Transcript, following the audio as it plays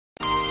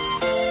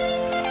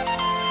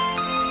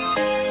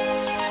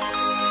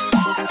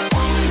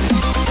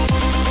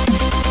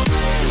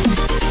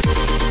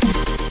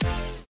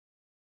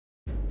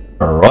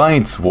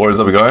Alright, what is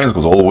up guys?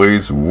 As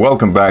always,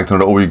 welcome back to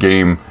another OU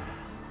game,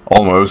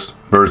 almost,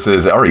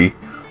 versus Ahrie.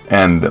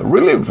 And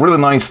really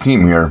nice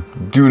team here.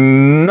 Do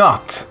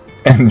not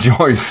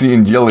enjoy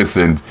seeing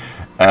Jellicent,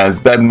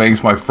 as that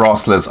makes my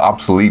Frostless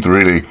obsolete,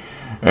 really.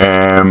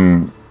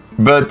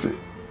 But,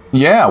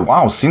 yeah,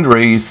 wow,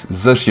 Cinderace,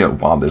 Zacian,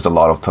 wow, there's a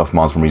lot of tough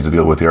mons for me to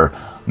deal with here.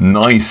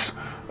 Nice.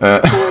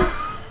 Damn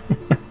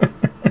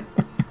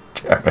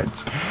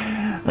it.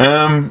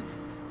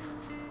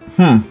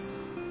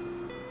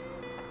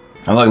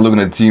 I like looking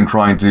at the team,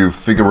 trying to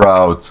figure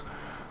out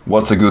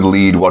what's a good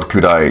lead, what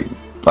could I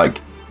like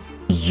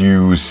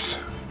use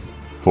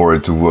for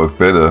it to work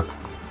better.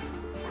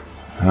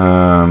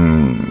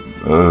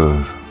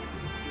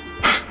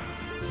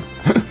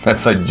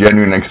 That's a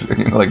genuine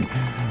like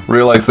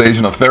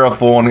realization of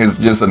Ferrothorn is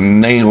just a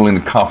nail in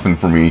the coffin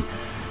for me.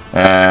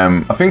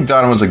 I think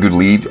Dynamo's a good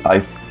lead. I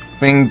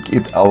think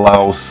it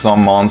allows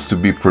some mons to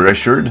be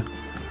pressured.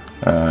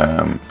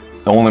 The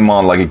only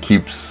mon like it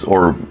keeps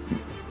or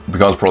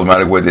becomes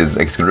problematic with is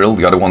Excadrill.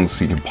 The other ones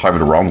he can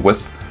pivot around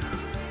with.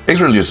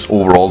 Excadrill just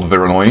overall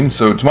very annoying.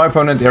 So to my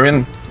opponent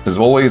Arian, as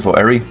always, or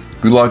Ahrie,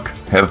 good luck,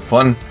 have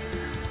fun,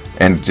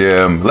 and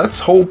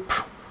let's hope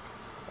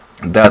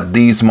that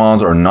these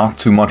mons are not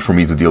too much for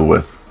me to deal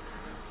with.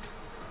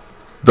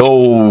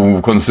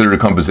 Though consider the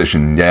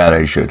composition, yeah,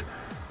 they should.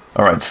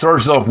 Alright,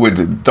 starts off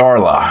with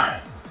Darla,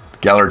 the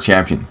Galar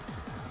champion.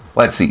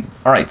 Let's see.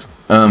 Alright.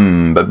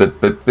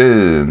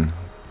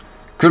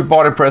 Could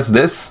body press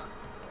this,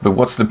 but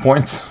what's the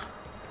point?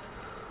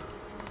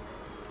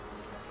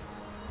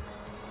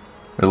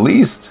 At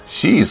least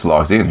she's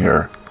locked in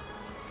here.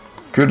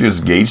 Could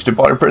just gauge the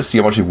body press, see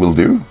how much it will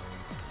do,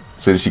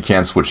 since she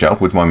can't switch out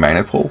with my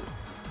magnet pull.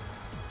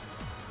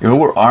 If it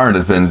were Iron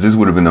Defense, this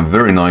would have been a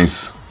very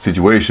nice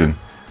situation.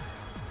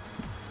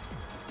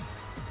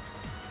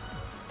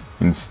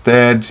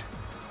 Instead,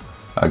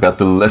 I got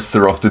the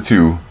lesser of the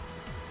two.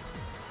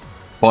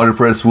 Body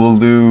press will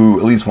do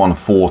at least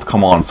 1/4,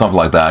 come on, something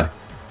like that.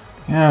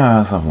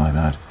 Yeah, something like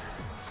that.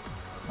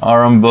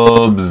 Arm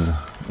Bubs.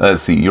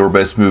 Let's see, your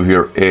best move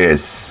here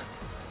is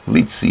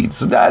Leech Seed.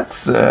 So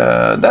that's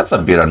a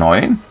bit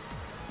annoying.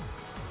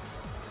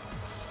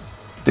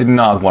 Did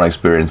not want to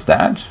experience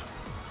that.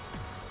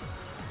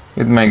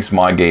 It makes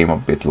my game a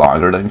bit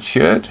longer than it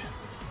should.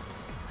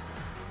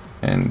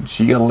 And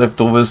she got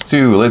leftovers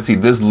too. Let's see,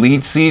 this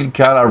Leech Seed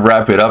kind of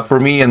wrap it up for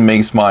me and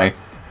makes my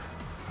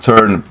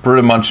turn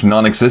pretty much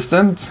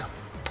non-existent.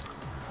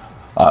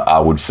 I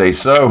would say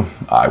so.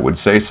 I would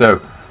say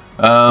so.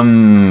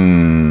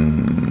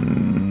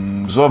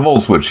 So a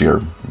Volt Switch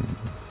here.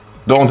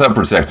 Don't have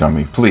Protect on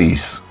me,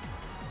 please.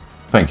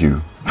 Thank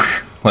you.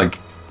 Like,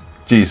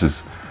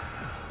 Jesus.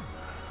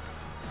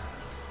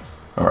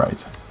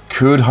 Alright.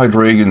 Could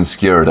Hydreigon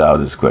scare it out,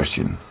 this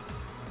question?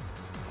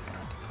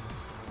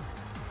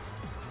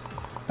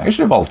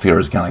 Actually, Volterra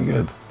is kind of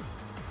good.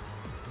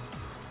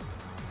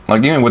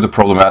 Like, even with the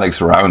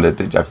problematics around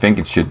it, I think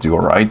it should do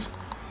alright.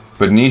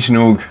 But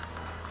Nishnook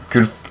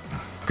could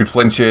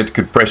flinch it,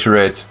 could pressure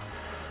it.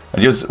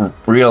 I just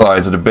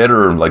realized that the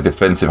better like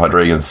defensive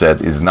Hydreigon set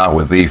is not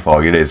with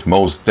Defog, it is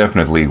most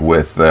definitely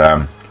with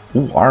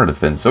our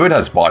defense. So it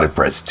has body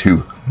press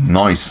too.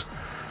 Nice.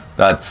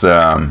 That's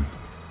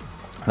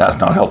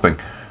not helping.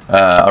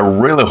 I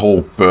really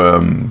hope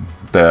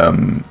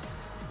the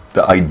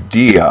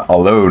idea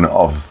alone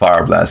of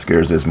Fire Blast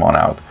scares this mon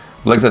out.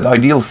 Like I said, the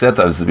ideal set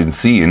I've been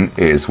seeing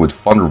is with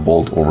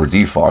Thunderbolt over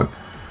Defog.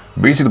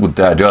 Basically what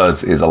that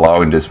does is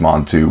allowing this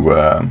mon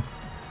to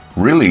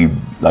really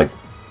like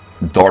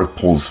Dark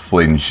Pulse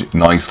flinch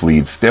nicely.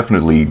 It's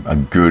definitely a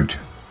good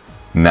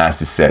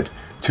nasty set.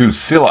 To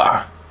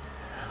Scylla.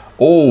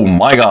 Oh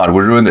my god,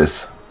 we're doing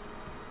this.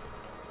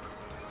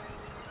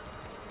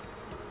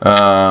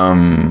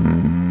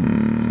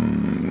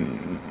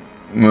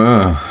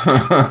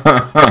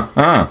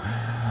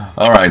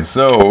 Alright,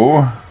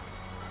 so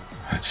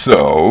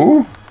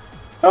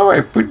oh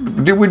wait,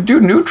 but did we do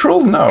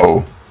neutral?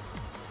 No.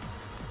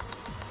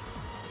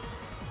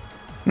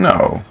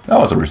 No, that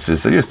was a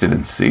resist. I just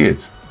didn't see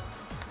it.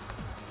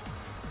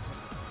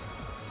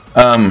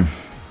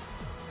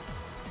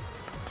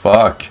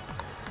 Fuck.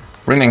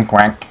 Bring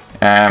Quack.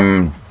 I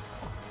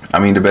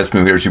mean, the best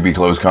move here should be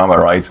close combat,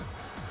 right?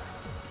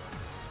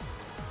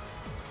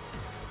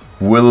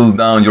 Whittle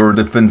down your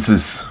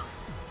defenses.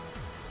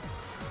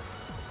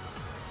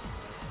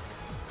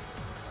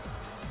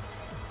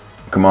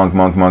 Come on, come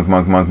on, come on, come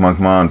on, come on, come on,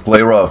 come on.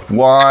 Play rough.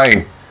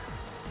 Why?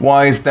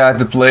 Why is that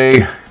the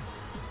play?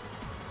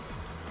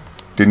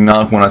 Did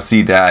not want to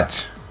see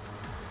that.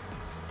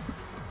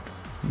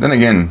 Then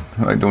again,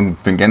 I don't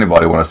think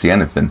anybody want to see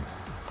anything.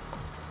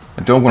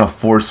 I don't want to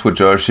force switch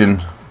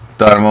Urshin.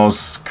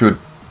 Dynamos could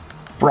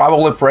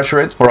probably pressure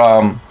it for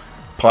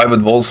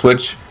private Volt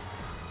Switch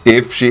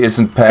if she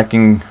isn't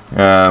packing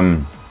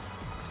the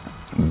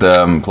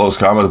close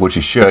combat, which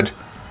she should.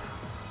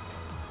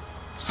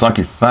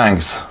 Sunky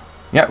Fangs.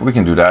 Yeah, we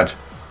can do that.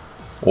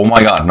 Oh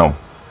my god, no.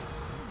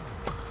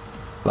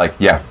 Like,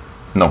 yeah,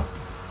 no.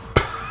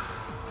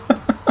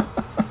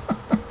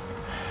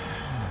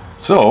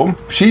 So,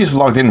 she's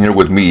locked in here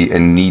with me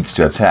and needs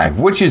to attack,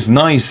 which is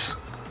nice.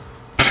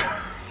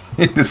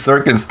 In the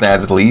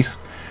circumstance, at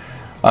least.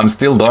 I'm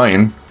still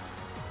dying.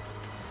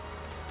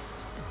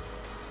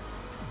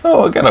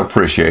 Oh, I gotta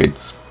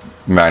appreciate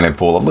Magnet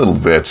Pull a little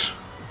bit.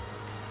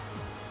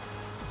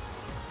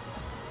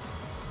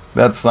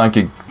 That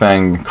Psychic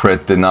Fang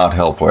crit did not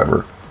help,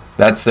 however.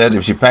 That said,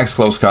 if she packs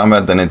close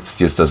combat, then it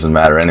just doesn't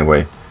matter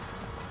anyway.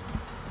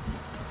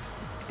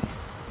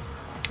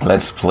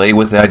 Let's play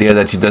with the idea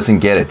that she doesn't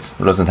get it,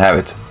 or doesn't have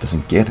it.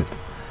 Doesn't get it.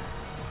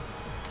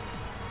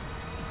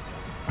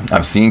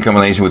 I've seen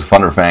combination with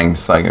Thunderfang,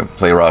 Psychic,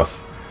 play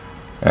rough,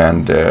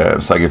 and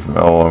Psychic,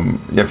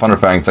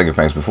 Thunderfang, Psychic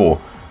Fangs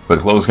before. But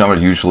close combat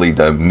usually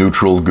the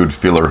neutral good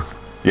filler.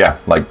 Yeah,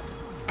 like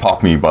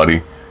pop me,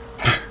 buddy.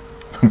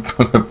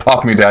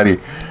 Pop me, daddy.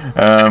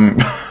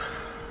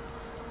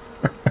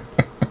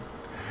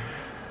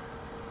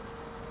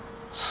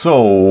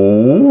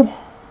 So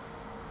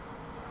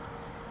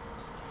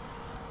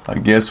I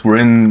guess we're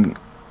in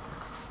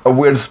a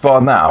weird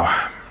spot now.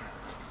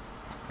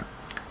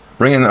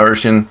 Bring in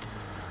Urshian.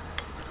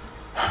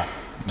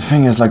 The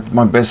thing is, like,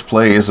 my best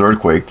play is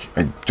Earthquake.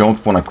 I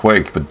don't want to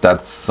Quake, but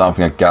that's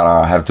something I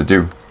gotta have to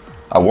do.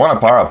 I want a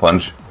Power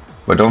Punch,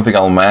 but I don't think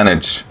I'll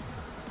manage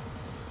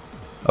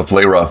a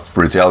Play Rough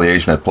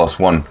Retaliation at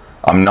 +1.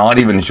 I'm not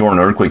even sure an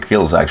Earthquake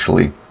kills,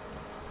 actually.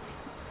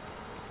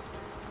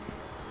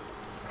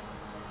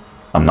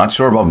 I'm not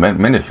sure about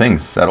many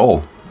things at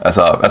all, as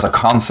a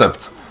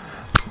concept.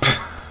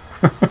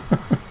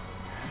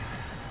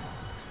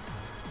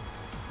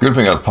 Good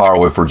thing I got Power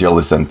Whip for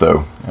Jellicent,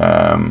 though.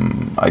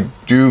 I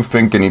do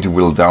think I need to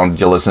whittle down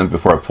Jellicent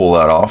before I pull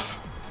that off.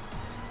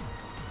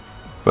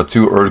 But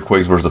 2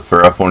 Earthquakes versus the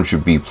Ferrophone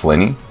should be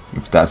plenty,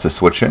 if that's the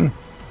switch in.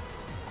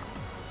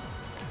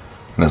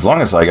 And as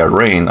long as I got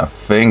Rain, I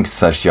think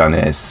Sashian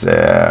is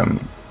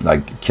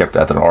like kept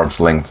at an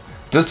arm's length.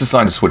 Just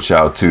decided to switch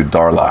out to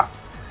Darla.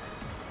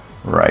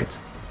 Right.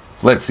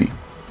 Let's see.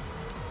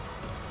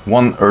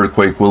 1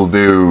 Earthquake will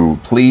do.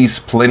 Please,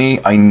 plenty.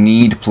 I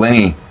need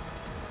plenty.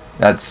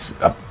 That's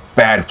a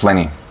bad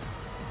plenty.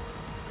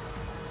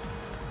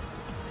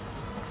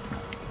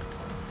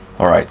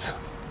 Alright.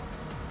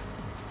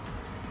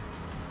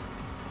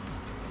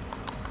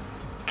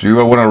 Do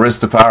I want to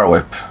risk the Power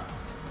Whip?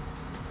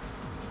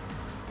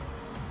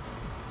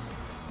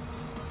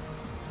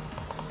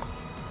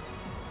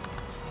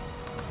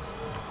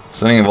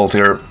 Sending a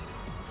Voltaire.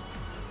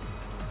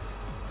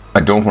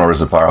 I don't want to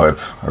risk the Power Whip.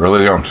 I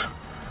really don't.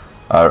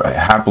 I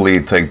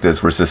happily take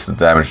this resisted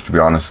damage, to be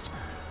honest.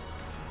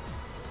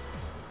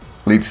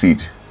 Lead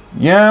Seed.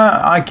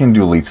 Yeah, I can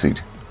do Lead Seed.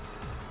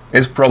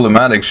 It's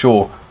problematic,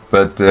 sure,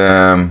 but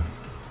I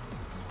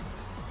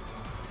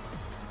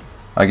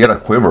get a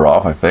Quiver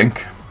off, I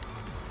think.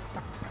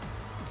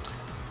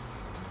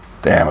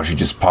 Damn, I should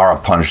just Power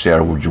Punch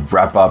there. Would you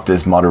wrap up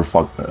this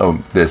motherfucker?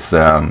 Oh, this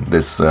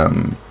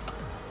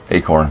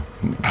Acorn.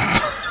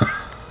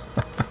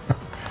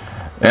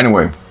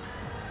 Anyway,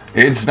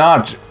 it's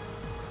not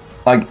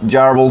like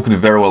Jarble could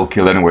very well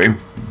kill anyway.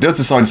 Does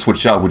decide to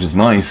switch out, which is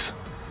nice,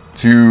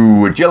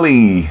 to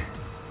Jelly,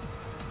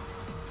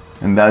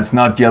 and that's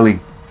not Jelly.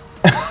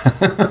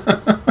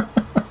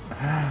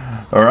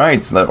 All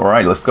right,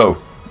 let's go.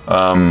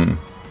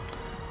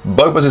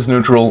 Bug Buzz is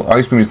neutral,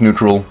 Ice Beam is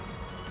neutral,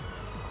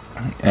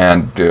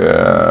 and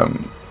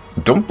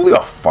don't believe a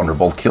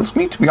Thunderbolt kills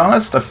me. To be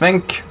honest, I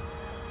think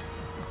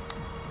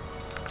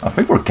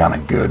we're kind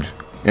of good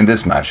in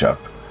this matchup.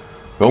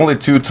 But only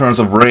 2 turns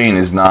of Rain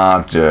is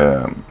not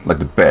like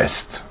the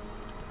best.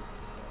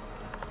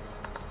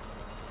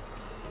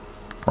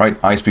 Right,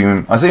 Ice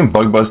Beam. I say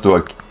Bug Buzz, though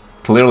I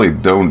clearly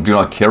do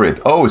not carry it.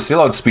 Oh, still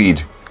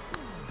outspeed.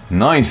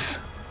 Nice.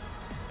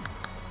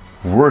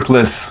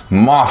 Worthless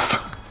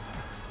Moth.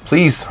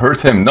 Please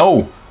hurt him.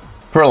 No.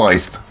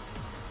 Paralyzed.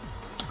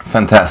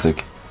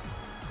 Fantastic.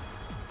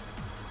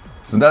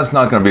 So that's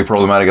not going to be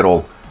problematic at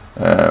all.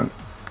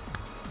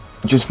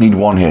 Just need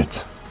 1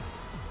 hit.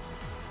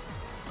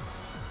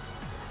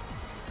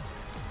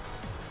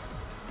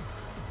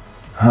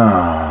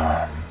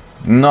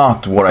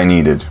 Not what I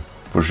needed,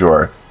 for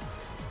sure.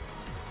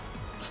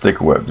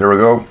 Stick Web, there we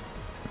go.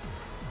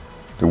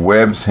 The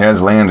webs has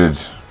landed.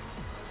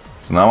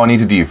 So now I need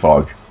to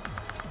defog.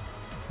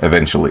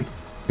 Eventually.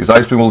 His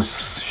Ice Beam will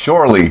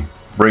surely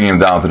bring him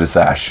down to the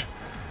sash.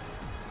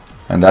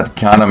 And that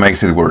kinda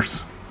makes it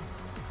worse.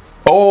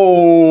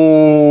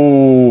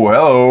 Oh,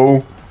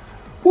 hello.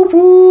 Whoop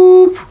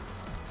whoop.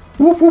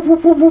 Whoop whoop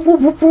whoop whoop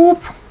whoop whoop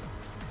whoop.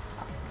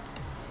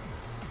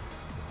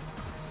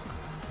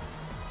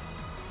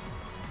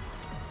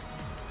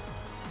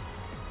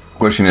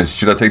 Question is,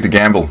 should I take the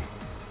gamble?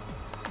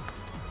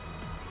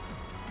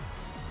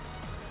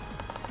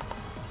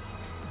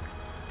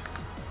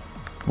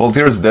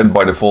 Voltaire is dead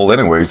by default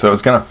anyway, so I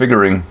was kind of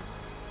figuring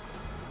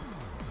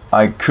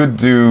I could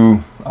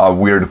do a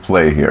weird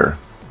play here.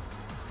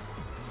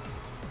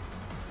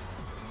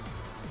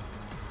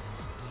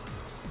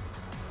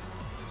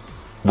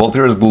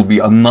 Voltaire will be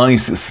a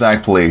nice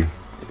sack play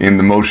in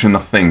the motion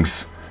of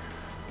things,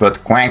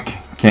 but Quack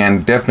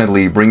can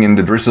definitely bring in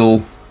the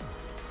drizzle.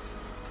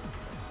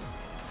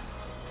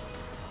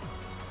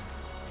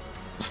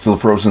 Still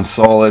frozen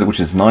solid, which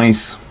is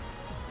nice.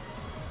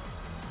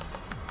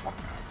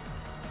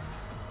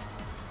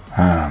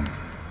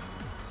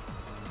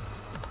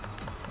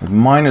 At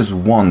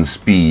 -1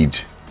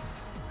 speed,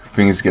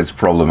 things gets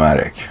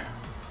problematic.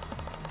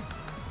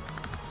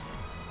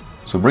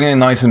 So bring in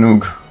nice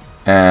Sinnoh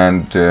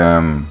and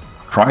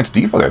try to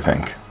defog, I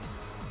think.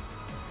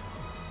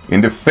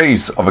 In the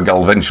face of a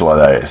Galvantula,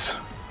 that is.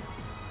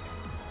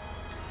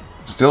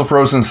 Still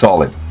frozen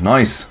solid.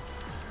 Nice.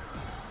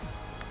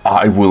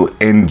 I will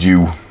end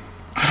you.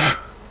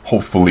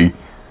 Hopefully.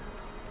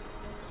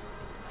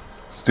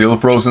 Still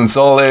frozen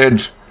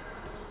solid.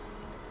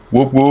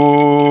 Whoop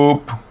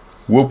whoop.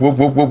 Whoop whoop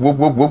whoop whoop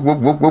whoop whoop whoop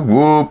whoop whoop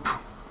whoop.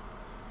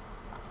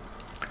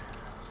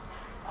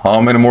 How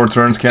many more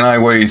turns can I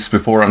waste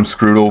before I'm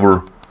screwed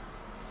over?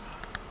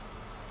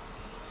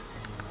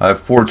 I have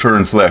 4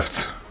 turns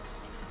left.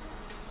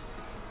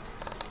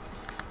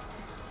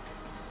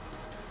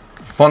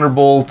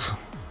 Thunderbolt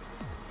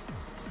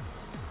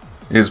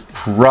is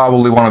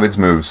probably one of its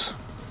moves.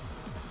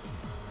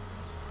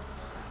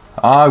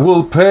 I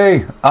will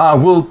pay,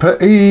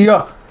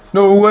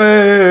 no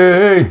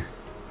way.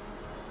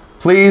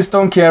 Please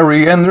don't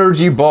carry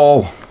energy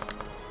ball.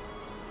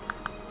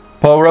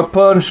 Power up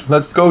punch,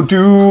 let's go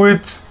do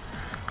it.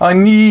 I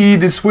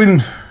need this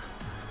win.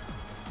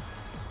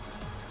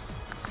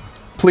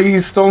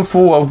 Please don't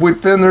fool up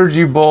with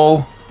energy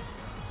ball.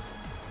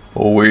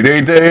 Oh, it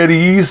ain't that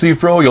easy,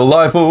 throw your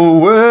life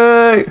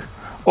away.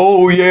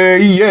 Oh yeah,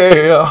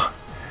 yeah.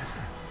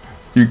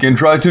 You can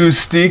try to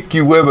stick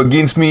your web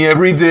against me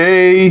every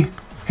day.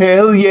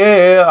 Hell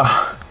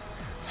yeah.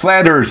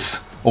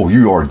 Flanders. Oh,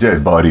 you are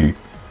dead, buddy.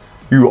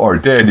 You are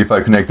dead if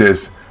I connect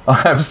this. I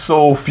have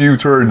so few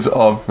turns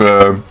of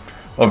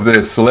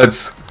this, so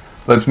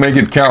let's make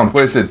it count.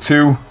 What is it?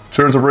 2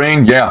 turns of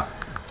rain? Yeah.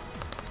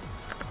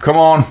 Come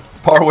on,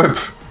 Power Whip.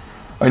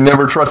 I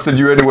never trusted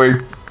you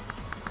anyway.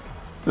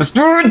 Let's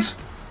do it!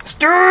 Let's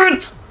do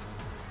it!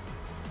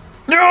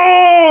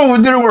 No!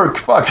 It didn't work.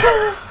 Fuck.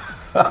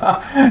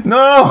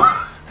 No!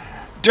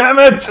 Damn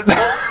it!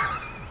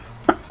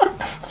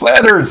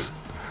 Flanders!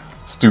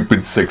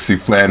 Stupid, sexy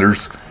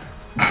Flanders.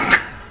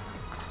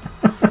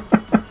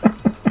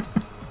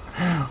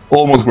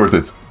 Almost worth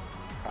it.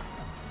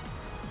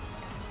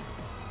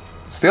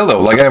 Still though,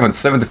 like I'm at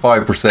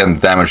 75%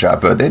 damage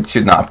output, it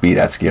should not be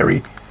that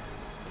scary.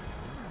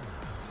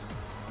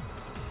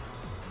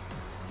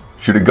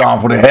 Should have gone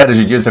for the head, as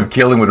you just have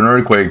killed him with an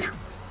earthquake.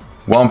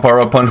 1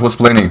 power up punch was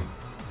plenty.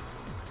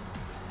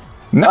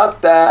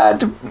 Not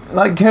that,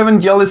 like having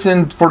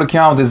Jellicent for the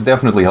count is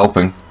definitely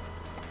helping.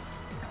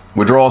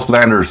 Withdraws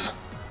Flanders.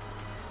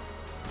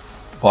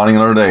 Fighting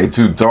another day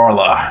to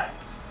Darla.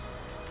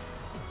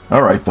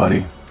 Alright,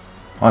 buddy.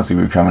 Let's see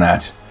what we're coming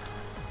at.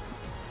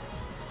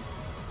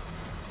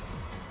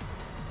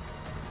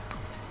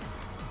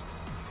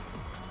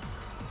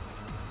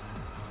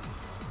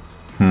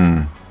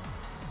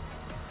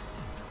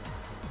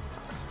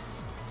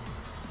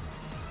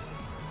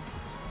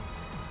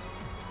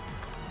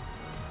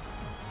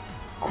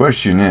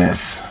 Question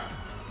is,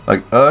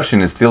 like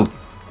Urshin is still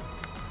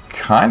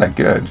kinda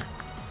good.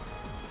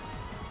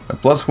 A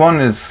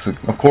 +1 is,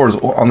 of course,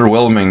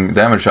 underwhelming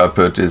damage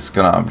output is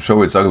gonna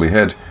show its ugly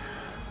head,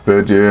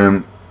 but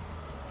do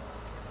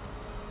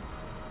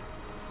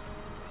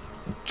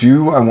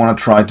I want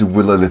to try to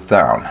whittle it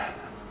down?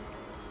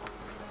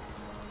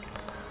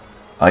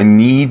 I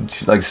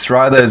need, like,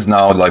 Strida is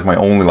now like my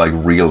only like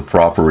real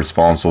proper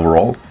response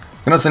overall.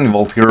 I'm gonna send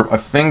Volt here. I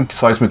think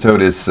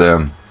Seismitoad is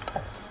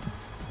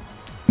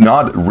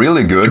not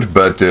really good,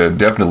 but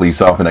definitely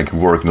something that could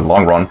work in the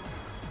long run.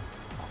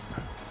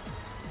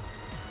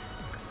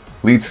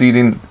 Lead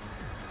seeding,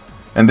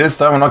 and this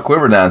time I'm not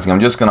quiver dancing. I'm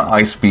just gonna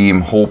ice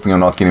beam, hoping I'm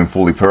not getting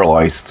fully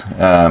paralyzed.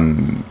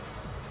 I'm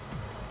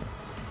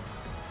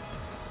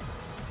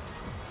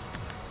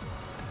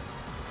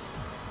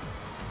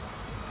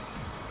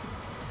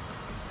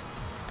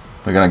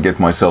gonna get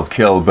myself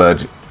killed,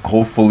 but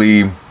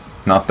hopefully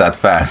not that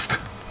fast.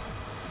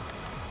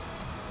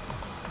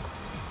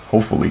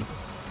 Hopefully.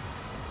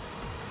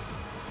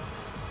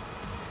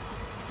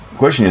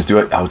 Question is, do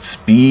I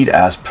outspeed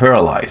as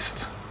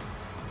paralyzed?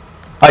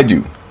 I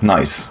do.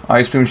 Nice.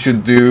 Ice Beam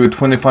should do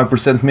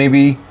 25%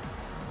 maybe.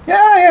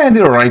 Yeah, I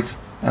did alright.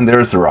 And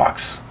there's the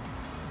rocks.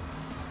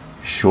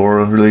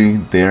 Surely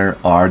there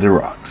are the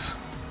rocks.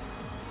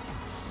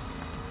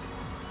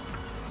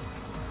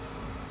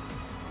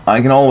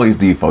 I can always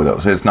defo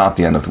those, it's not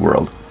the end of the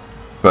world.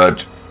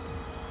 But,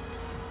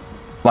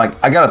 like,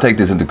 I gotta take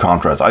this into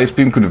contrast. Ice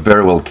Beam could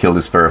very well kill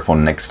this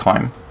Ferrophone next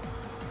time.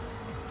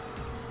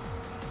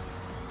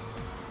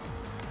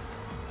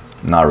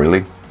 Not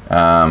really.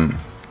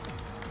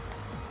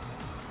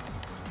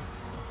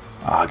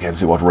 I can't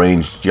see what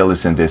range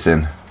Jellicent is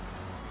in.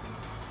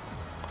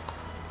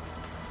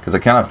 Because I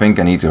kind of think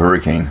I need to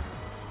Hurricane.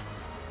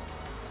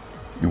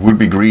 It would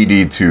be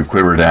greedy to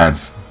Quiver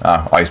Dance.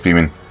 Ice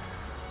Beaming.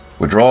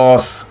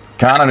 Withdraws.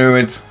 Kinda knew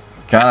it.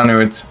 Kinda knew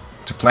it.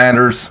 to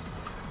Flanders.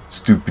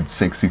 Stupid,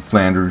 sexy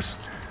Flanders.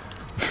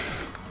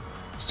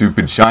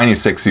 Stupid, shiny,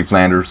 sexy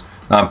Flanders.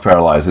 Not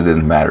paralyzed, it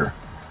didn't matter.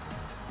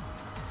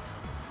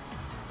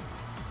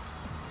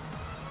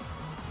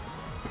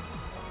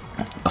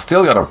 I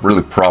still got a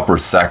really proper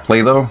sack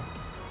play though.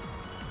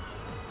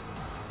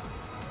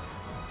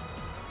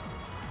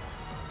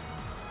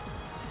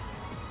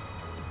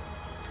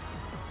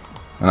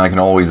 And I can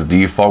always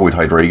defog with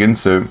Hydreigon,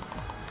 so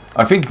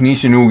I think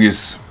Nishinoog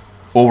is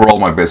overall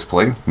my best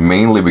play,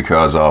 mainly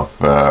because of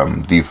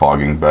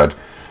defogging, but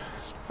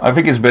I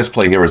think his best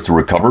play here is to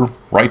recover,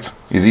 right?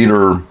 He's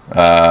either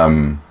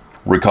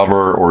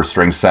recover or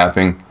strength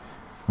sapping.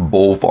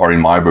 Both are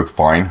in my book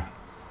fine.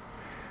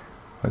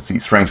 Let's see,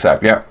 strength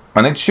sap, yeah.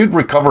 And it should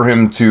recover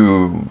him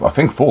to, I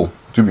think, full,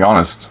 to be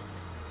honest.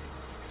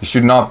 There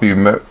should not be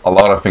a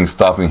lot of things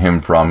stopping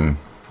him from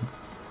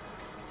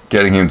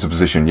getting him to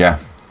position, yeah.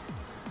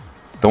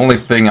 The only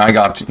thing I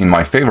got in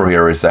my favor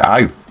here is that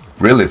I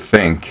really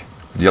think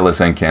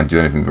Jellicent can't do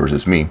anything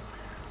versus me.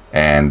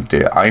 And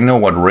I know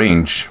what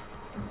range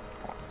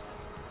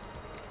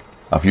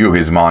a few of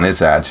his Mon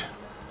is at.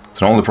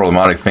 So the only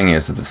problematic thing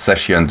is that the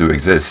Session do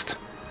exist.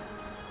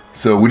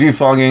 So with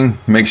defogging,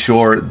 make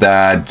sure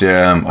that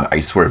I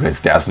swear if it's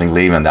Dazzling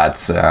Gleam, and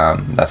that's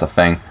a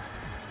thing.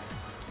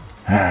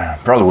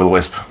 Probably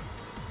Will-O-Wisp.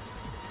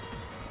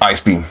 Ice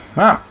Beam.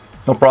 Ah,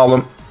 no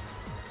problem.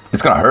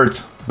 It's gonna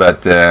hurt,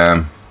 but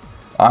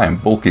I am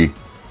bulky.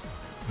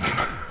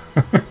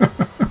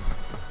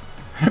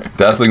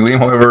 Dazzling Gleam,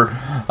 however,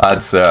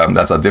 that's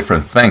a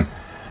different thing.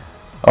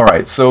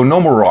 Alright, so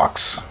no more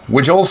rocks,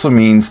 which also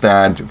means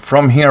that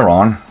from here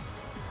on,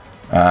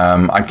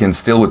 I can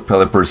still with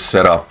Pelipper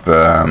set up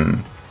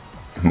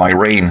my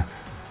rain.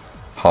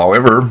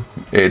 However,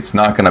 it's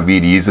not going to be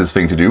the easiest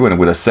thing to do, and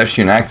with a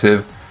Session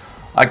active,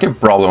 I can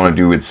probably only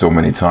do it so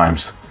many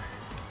times.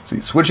 See,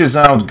 switches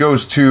out,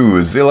 goes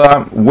to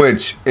Zilla,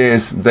 which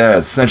is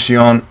the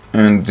Session,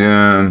 and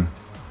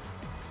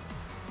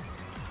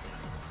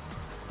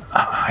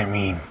I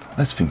mean,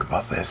 let's think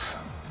about this.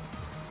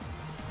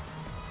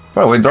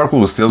 By the way, Dark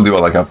will still do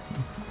like a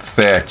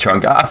fair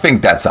chunk. I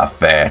think that's a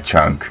fair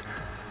chunk.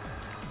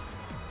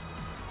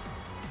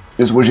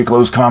 Is Wishy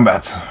Close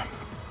Combat.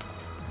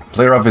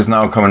 Player Off is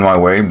now coming my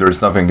way.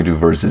 There's nothing to do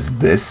versus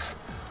this.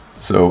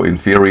 So in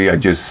theory, I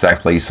just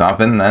sack play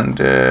something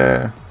and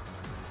I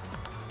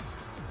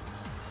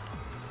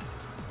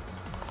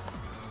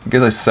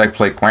guess I sack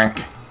play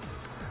Quack.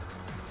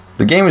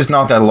 The game is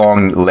not that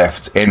long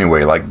left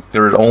anyway. Like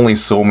there are only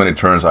so many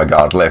turns I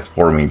got left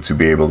for me to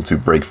be able to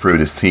break through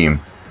this team.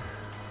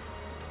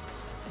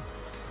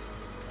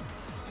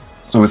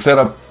 So we set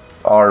up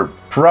our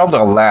probably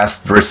our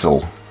last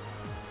Drizzle.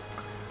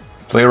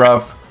 Player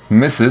Off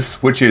misses,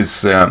 which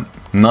is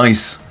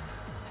nice,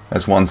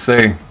 as one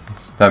say.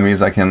 That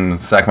means I can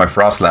sack my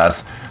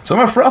Frostlass. So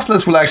my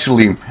Frostlass will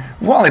actually,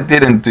 while it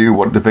didn't do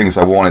what the things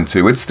I wanted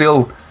to, it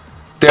still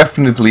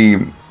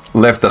definitely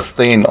left a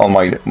stain on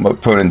my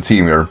opponent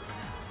team here.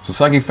 So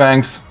Psychic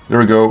Fangs, there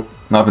we go,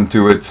 nothing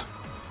to it.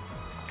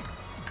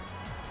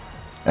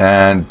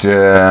 And,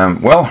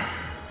 well,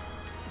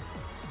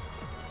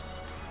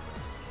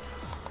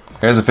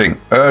 here's the thing,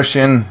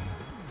 Urshin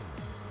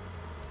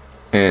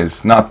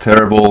is not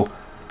terrible,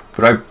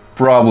 but I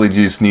probably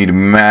just need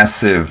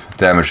massive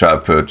damage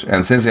output,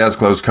 and since he has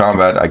close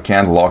combat, I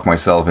can't lock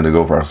myself into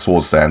go for a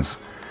Sword Stance.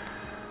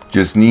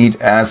 Just need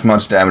as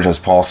much damage as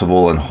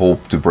possible and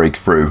hope to break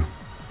through.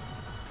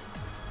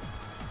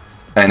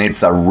 And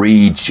it's a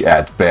reach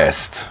at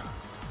best.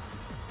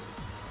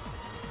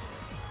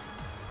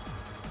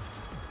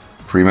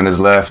 3 minutes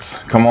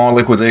left. Come on,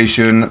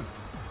 Liquidation.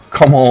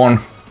 Come on.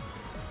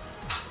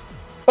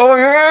 Oh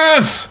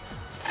yes!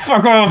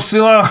 Fuck off,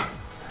 Scylla!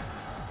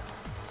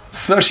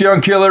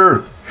 Session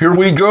Killer, here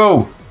we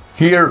go!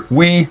 Here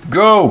we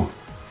go!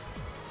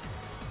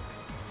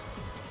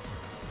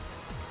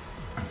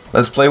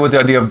 Let's play with the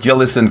idea of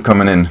Jellicent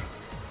coming in.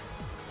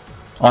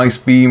 Ice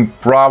Beam,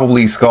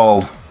 probably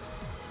Scald.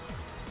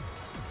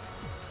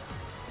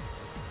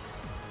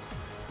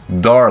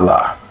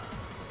 Darla.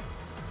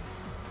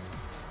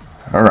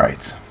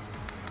 Alright.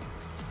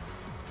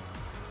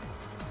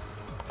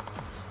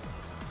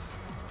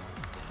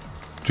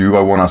 Do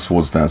I want a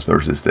Sword Stance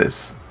versus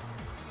this?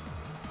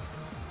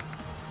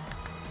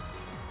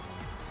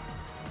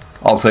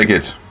 I'll take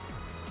it.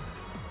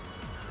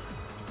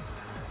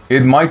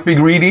 It might be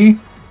greedy.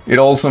 It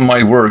also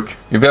might work.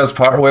 If he has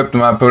Power Whip,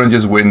 my opponent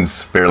just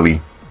wins fairly.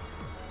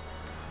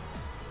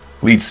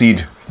 Lead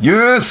Seed.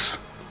 Yes!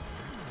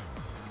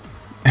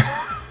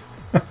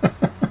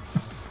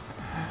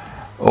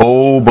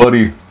 Oh,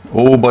 buddy.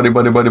 Oh, buddy,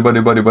 buddy, buddy,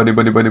 buddy, buddy, buddy,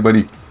 buddy, buddy,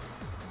 buddy.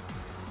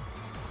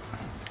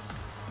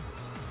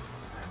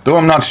 Though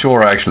I'm not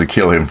sure I actually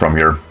kill him from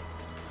here.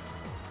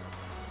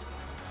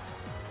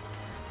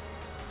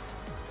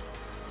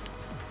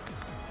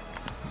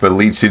 But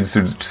Leech should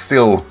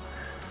still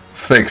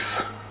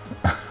fix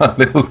a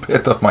little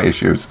bit of my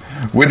issues.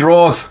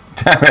 Withdraws!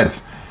 Damn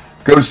it!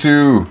 Goes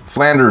to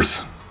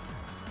Flanders.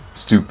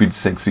 Stupid,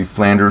 sexy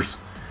Flanders.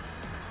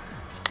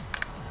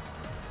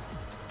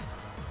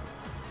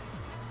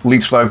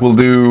 Leech type will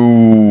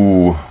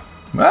do...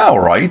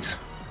 alright.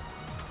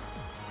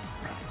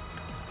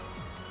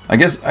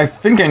 I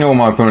think I know what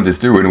my opponent is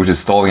doing, which is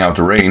stalling out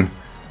the rain.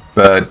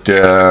 But,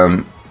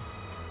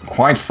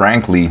 quite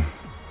frankly,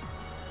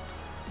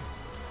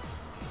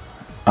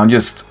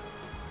 it's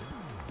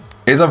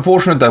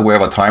unfortunate that we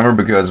have a timer,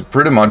 because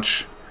pretty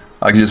much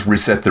I can just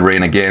reset the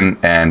rain again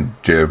and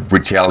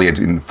retaliate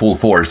in full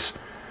force.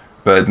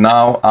 But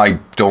now I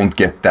don't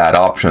get that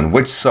option,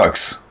 which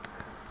sucks.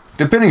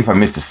 Depending if I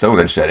miss the Stone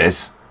Edge, that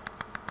is.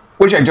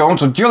 Which I don't,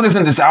 so Jill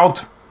isn't this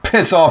out.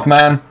 Piss off,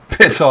 man.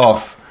 Piss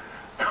off.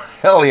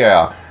 Hell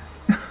yeah.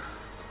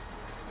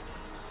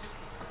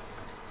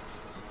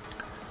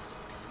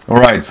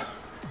 Alright.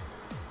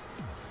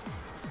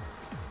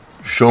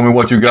 Show me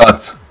what you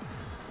got.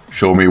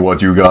 Show me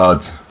what you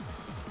got.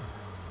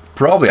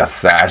 Probably a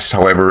Sash,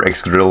 however,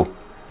 Excadrill.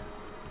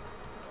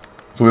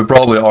 So we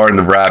probably are in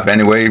the wrap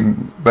anyway,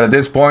 but at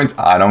this point,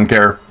 I don't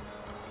care.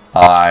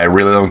 I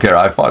really don't care.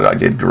 I thought I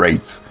did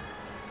great.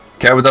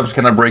 KABUTOPS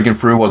kind of breaking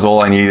through was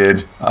all I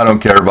needed. I don't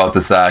care about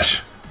the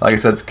Sash. Like I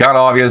said, it's kind of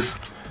obvious,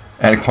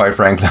 and quite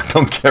frankly, I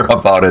don't care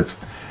about it.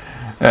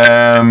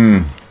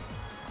 Yeah,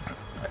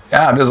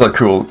 this is a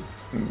cool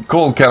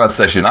kind of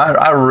session.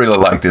 I really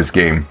like this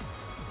game.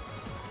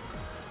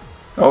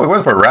 Oh, we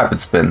went for a rapid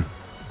spin.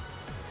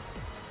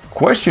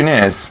 Question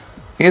is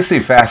he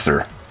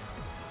faster?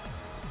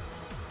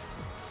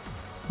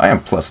 I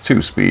am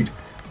 +2 speed.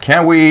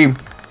 Can we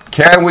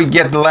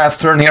get the last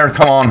turn here?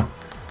 Come on.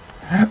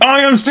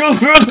 I am still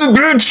faster,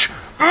 bitch!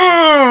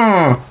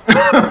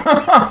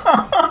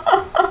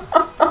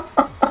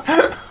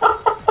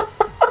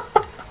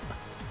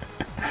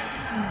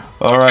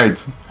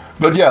 Alright.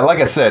 But yeah, like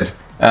I said,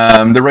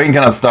 the rain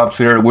kind of stops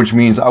here, which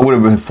means I would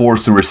have been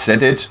forced to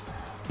reset it.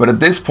 But at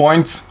this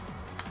point,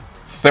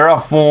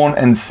 Ferrothorn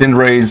and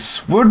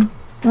Cinderace would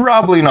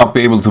probably not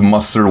be able to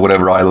muster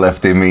whatever I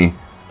left in me.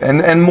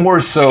 And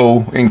more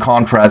so in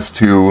contrast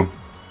to,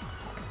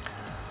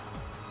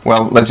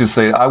 well, let's just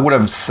say I would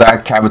have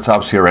sacked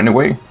KABUTOPS here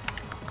anyway.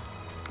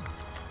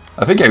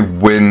 I think I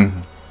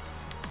win.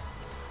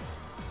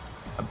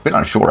 A bit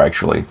unsure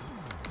actually.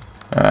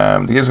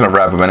 The game's gonna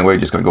wrap him anyway,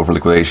 just gonna go for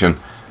liquidation.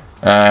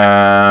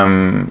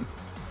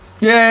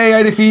 Yay,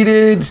 I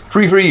defeated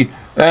 3-3.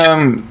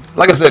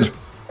 Like I said,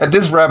 at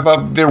this wrap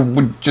up there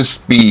would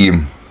just be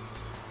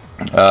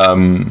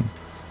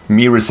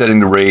me resetting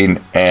the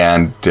rain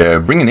and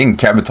bringing in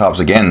KABUTOPS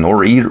again, or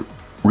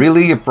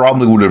really it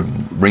probably would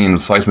have bring in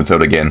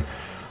Seismitoad again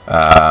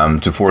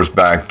to force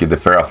back the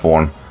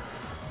Ferrothorn,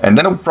 and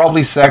then I would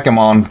probably sack him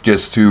on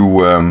just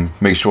to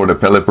make sure that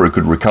Pelipper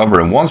could recover.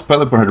 And once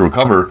Pelipper had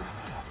recovered,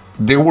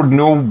 there was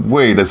no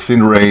way that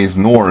Cinderace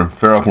nor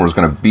Ferrothorn was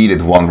going to beat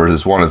it 1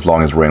 versus 1 as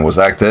long as rain was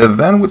active,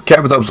 and with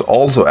KABUTOPS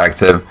also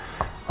active,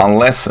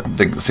 unless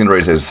the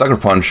Cinderace has a Sucker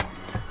Punch,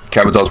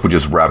 KABUTOPS would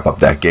just wrap up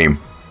that game.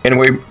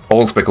 Anyway,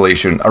 all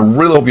speculation. I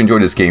really hope you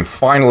enjoyed this game.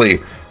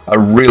 Finally, a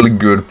really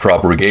good,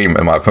 proper game,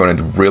 and my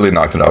opponent really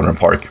knocked it out in the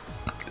park.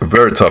 A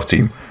very tough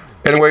team.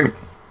 Anyway,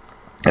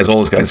 as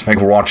always, guys, thank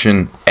you for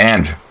watching,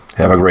 and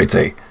have a great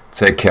day.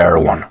 Take care,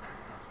 everyone.